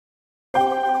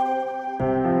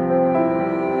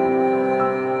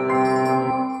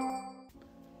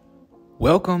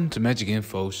Welcome to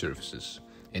MagicInfo Services.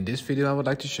 In this video I would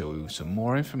like to show you some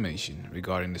more information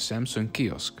regarding the Samsung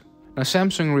Kiosk. Now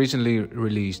Samsung recently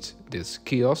released this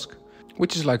Kiosk,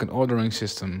 which is like an ordering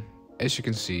system, as you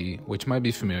can see, which might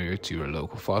be familiar to your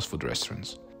local fast food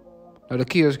restaurants. Now the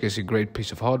Kiosk is a great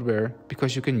piece of hardware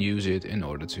because you can use it in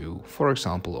order to, for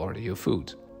example, order your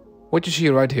food. What you see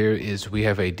right here is we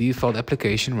have a default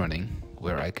application running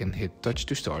where I can hit touch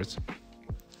to start.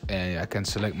 And I can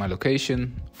select my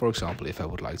location, for example, if I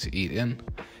would like to eat in.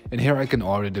 And here I can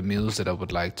order the meals that I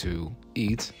would like to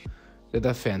eat that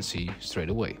I fancy straight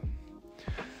away.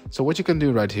 So what you can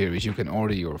do right here is you can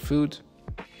order your food.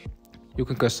 You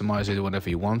can customize it whenever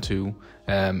you want to.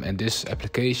 And this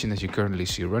application that you currently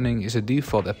see running is a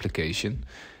default application.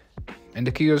 And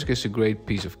the Kiosk is a great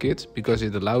piece of kit because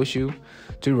it allows you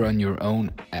to run your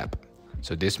own app.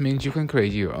 So this means you can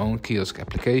create your own Kiosk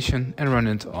application and run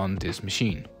it on this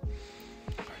machine.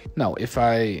 Now, if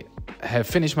I have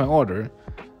finished my order,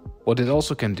 what it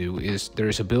also can do is there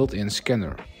is a built-in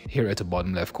scanner here at the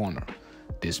bottom left corner.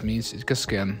 This means it can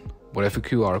scan whatever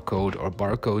QR code or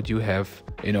barcode you have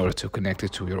in order to connect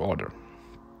it to your order.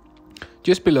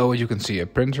 Just below you can see a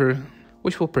printer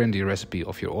which will print the recipe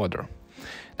of your order.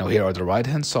 Now here on the right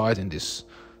hand side in this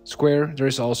square, there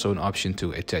is also an option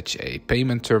to attach a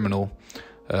payment terminal,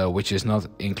 which is not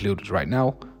included right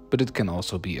now, but it can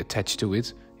also be attached to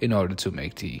it in order to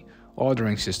make the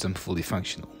ordering system fully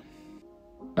functional.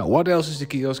 Now, what else is the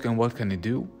Kiosk and what can it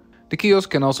do? The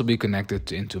Kiosk can also be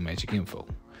connected into MagicInfo.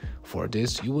 For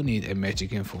this, you will need a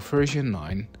MagicInfo version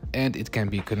 9 and it can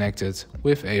be connected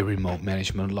with a remote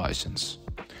management license.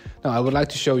 Now, I would like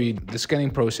to show you the scanning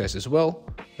process as well.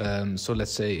 So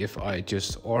let's say if I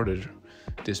just ordered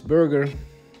this burger,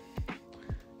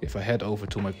 if I head over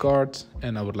to my cart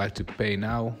and I would like to pay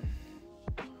now,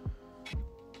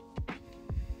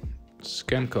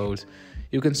 scan code,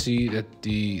 you can see that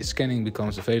the scanning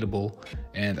becomes available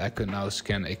and I can now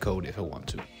scan a code if I want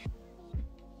to.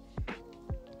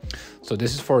 So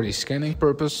this is for the scanning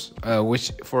purpose,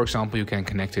 which for example you can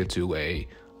connect it to a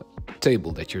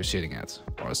table that you're sitting at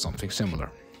or something similar.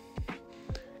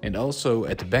 And also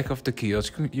at the back of the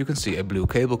Kiosk you can see a blue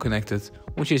cable connected,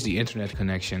 which is the internet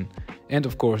connection, and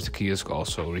of course the Kiosk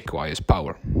also requires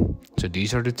power. So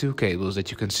these are the two cables that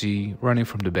you can see running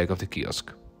from the back of the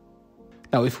Kiosk.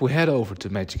 Now if we head over to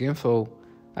MagicInfo,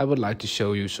 I would like to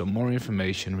show you some more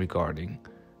information regarding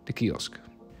the Kiosk.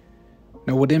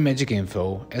 Now within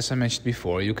MagicInfo, as I mentioned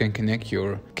before, you can connect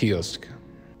your Kiosk,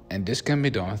 and this can be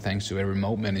done thanks to a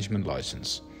remote management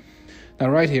license. Now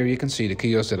right here you can see the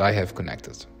Kiosk that I have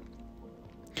connected.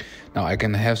 Now I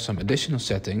can have some additional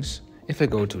settings if I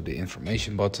go to the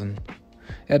information button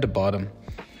at the bottom,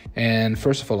 and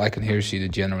first of all I can here see the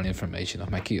general information of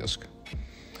my Kiosk.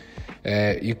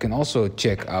 You can also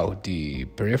check out the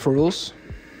peripherals,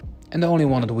 and the only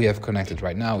one that we have connected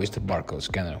right now is the barcode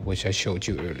scanner, which I showed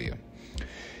you earlier.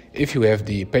 If you have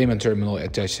the payment terminal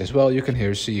attached as well, you can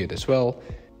here see it as well,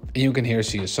 and you can here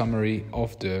see a summary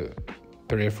of the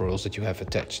peripherals that you have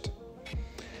attached.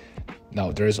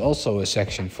 Now there is also a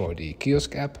section for the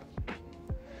Kiosk app.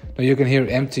 Now you can here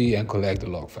empty and collect the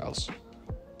log files.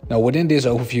 Now within this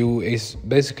overview is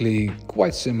basically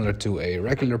quite similar to a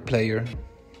regular player.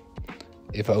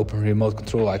 If I open remote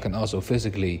control, I can also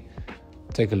physically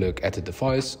take a look at the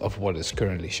device of what is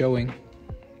currently showing.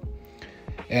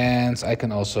 And I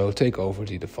can also take over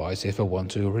the device if I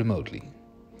want to remotely.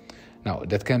 Now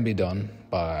that can be done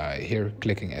by here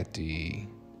clicking at the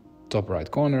top right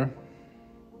corner.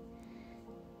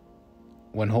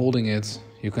 When holding it,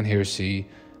 you can here see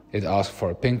it asks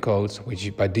for a PIN code,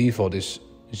 which by default is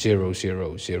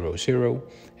 0000,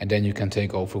 and then you can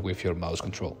take over with your mouse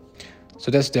control.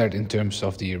 So that's there in terms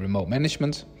of the remote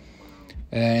management.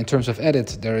 In terms of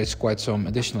edit, there is quite some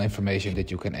additional information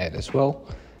that you can add as well.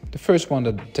 The first one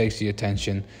that takes the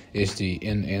attention is the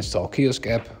install Kiosk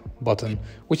app button,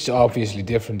 which is obviously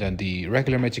different than the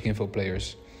regular MagicInfo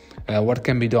players. What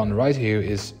can be done right here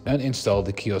is uninstall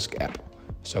the Kiosk app.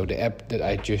 So the app that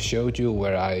I just showed you,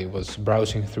 where I was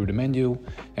browsing through the menu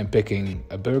and picking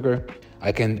a burger,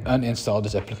 I can uninstall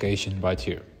this application right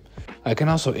here. I can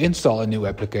also install a new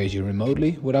application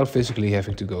remotely without physically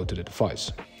having to go to the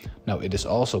device. Now it is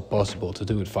also possible to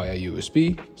do it via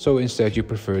USB, so instead you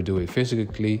prefer doing it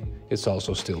physically, it's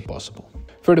also still possible.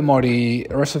 Furthermore, the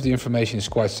rest of the information is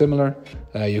quite similar.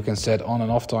 You can set on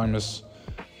and off timers.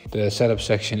 The setup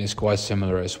section is quite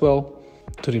similar as well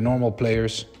to the normal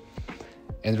players,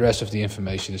 and the rest of the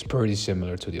information is pretty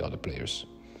similar to the other players.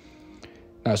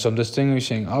 Now some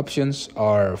distinguishing options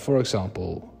are, for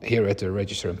example, here at the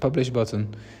register and publish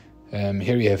button,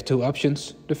 here you have two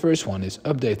options. The first one is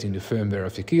updating the firmware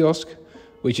of the Kiosk,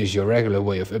 which is your regular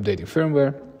way of updating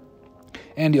firmware.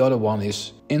 And the other one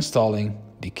is installing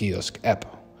the Kiosk app.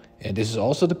 And this is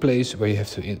also the place where you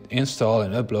have to install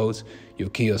and upload your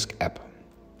Kiosk app.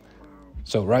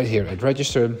 So right here at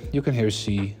register, you can here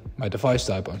see my device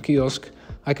type on Kiosk.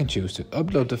 I can choose to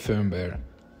upload the firmware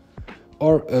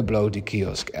or upload the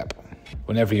Kiosk app.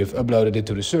 Whenever you've uploaded it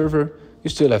to the server, you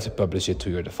still have to publish it to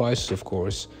your devices, of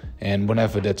course. And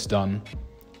whenever that's done,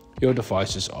 your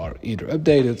devices are either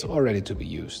updated or ready to be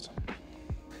used.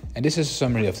 And this is a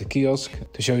summary of the Kiosk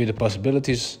to show you the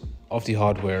possibilities of the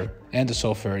hardware and the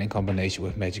software in combination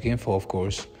with MagicInfo, of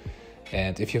course.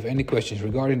 And if you have any questions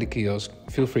regarding the Kiosk,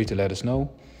 feel free to let us know.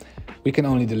 We can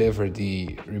only deliver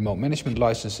the remote management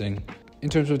licensing. In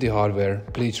terms of the hardware,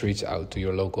 please reach out to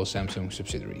your local Samsung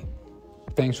subsidiary.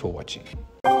 Thanks for watching.